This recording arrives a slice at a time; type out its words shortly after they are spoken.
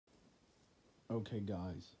Okay,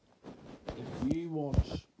 guys, if you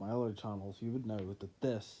watch my other channels, you would know that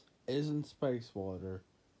this isn't Space Water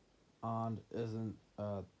and isn't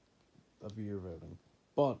a viewer voting.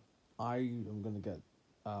 But I am gonna get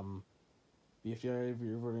BFDI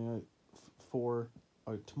viewer voting for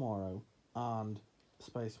out tomorrow, and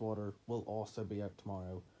Space Water will also be out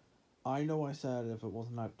tomorrow. I know I said if it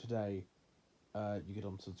wasn't out today, you could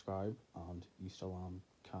unsubscribe, and you still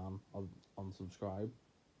can unsubscribe.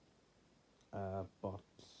 But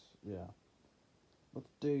yeah. Let's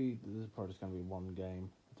do, this is probably just going to be one game.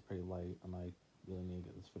 It's pretty late and I really need to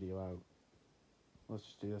get this video out. Let's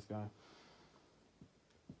just do this guy.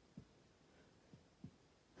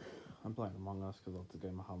 I'm playing Among Us because that's a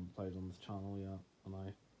game I haven't played on this channel yet, and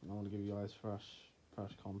I want to give you guys fresh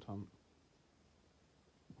content.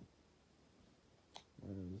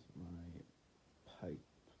 Where is my pipe?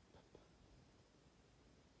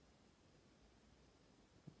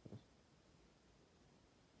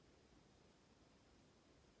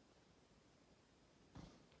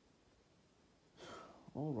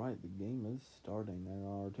 Alright, the game is starting. There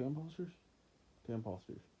are two imposters? Two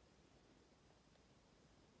imposters.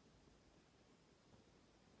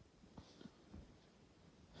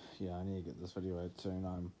 Yeah, I need to get this video out soon.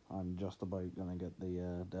 I'm just about gonna get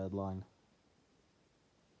the deadline.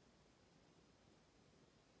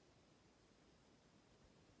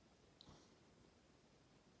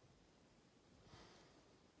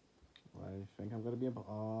 I think I'm gonna be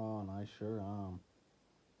oh, and I sure am.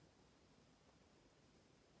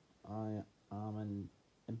 I am an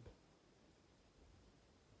imp.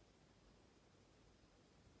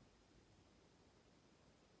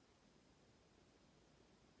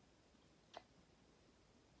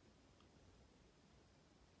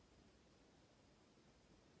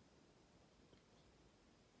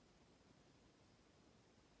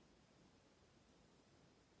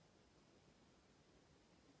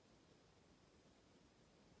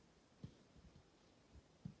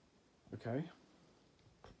 Okay.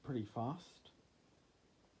 Pretty fast.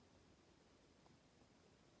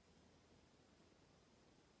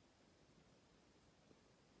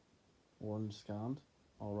 Orange scanned.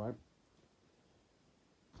 Alright.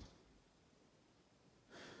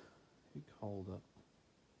 Who called it?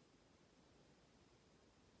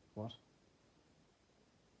 What?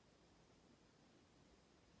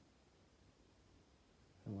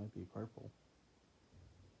 It might be purple.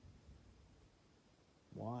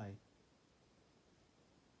 Why?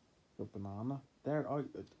 The banana? There, oh,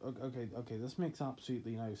 okay, this makes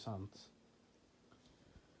absolutely no sense.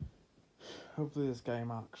 Hopefully this game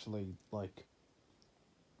actually, like,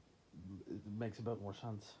 it makes a bit more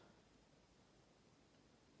sense.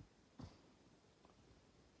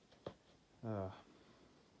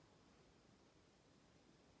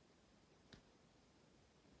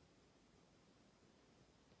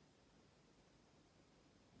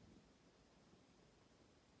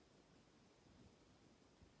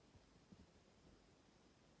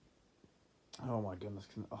 Oh my goodness,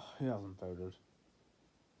 he hasn't voted.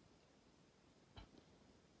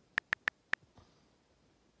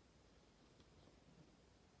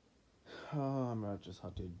 I might just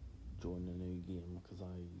have to join a new game because I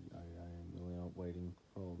am really not waiting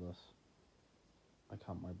for all this. I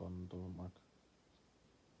can't, my button doesn't work.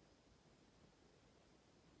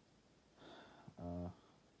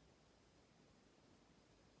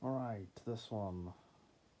 Alright, this one.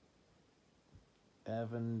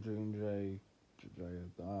 Evan, June J, I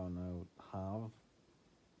don't know, have.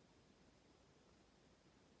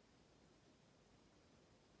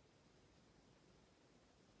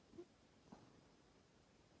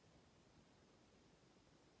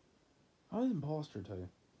 I was imposter too.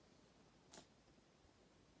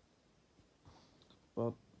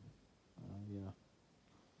 But, yeah.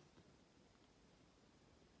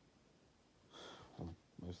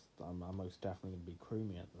 I'm most definitely going to be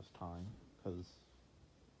crewmate at this time, because,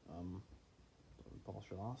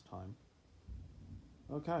 imposter last time.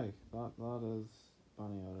 Okay, that is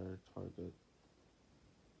bounty other target.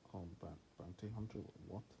 Bounty hunter,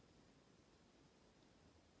 what?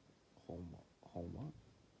 Home what?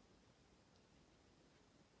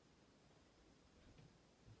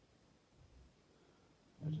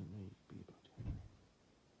 I didn't know you could be a bounty hunter.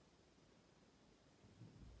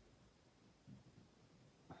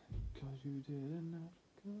 Cause you didn't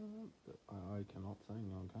I cannot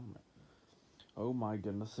sing on camera. Oh my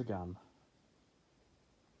goodness again.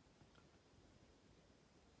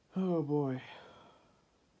 Oh boy.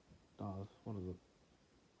 What is it?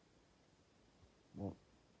 What?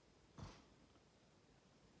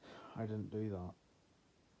 I didn't do that.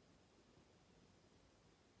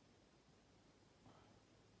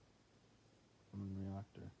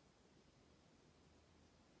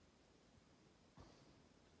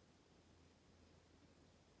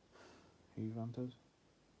 evented.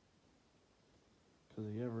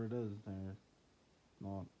 Because whoever it is, they're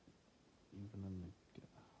not even in the...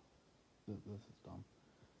 This is dumb.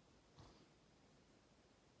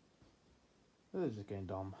 This is just getting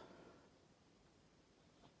dumb.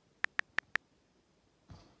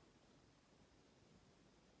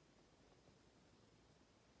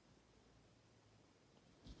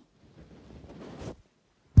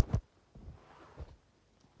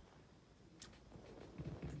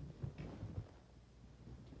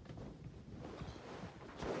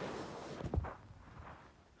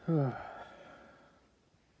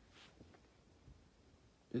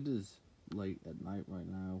 It is late at night right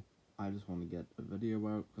now. I just want to get a video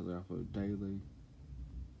out because I upload daily.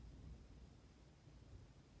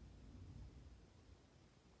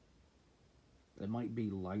 There might be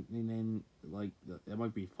lightning in, like, there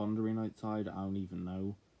might be thundering outside, I don't even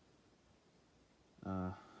know.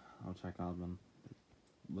 I'll check admin.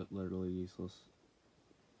 Literally useless.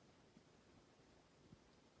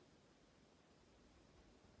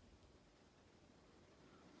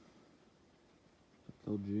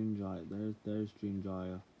 So June Jaya, there's June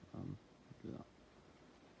Jaya. Yeah.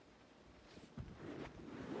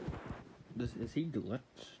 Is he glitched?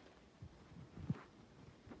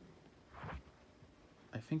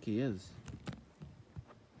 I think he is.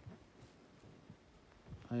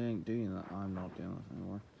 I ain't doing that. I'm not doing this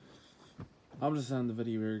anymore. I'll just end the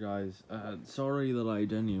video here, guys. Sorry that I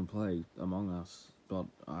didn't even play Among Us, but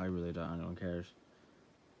I really don't. Anyone cares.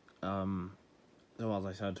 So as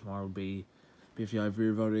I said, tomorrow will be BFDI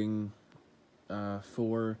Beer voting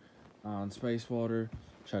 4 on Spacewater.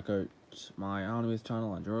 Check out my Animes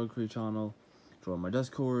channel and Jordan Crew channel. Join my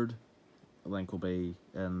Discord. The link will be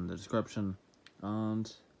in the description.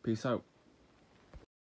 And peace out.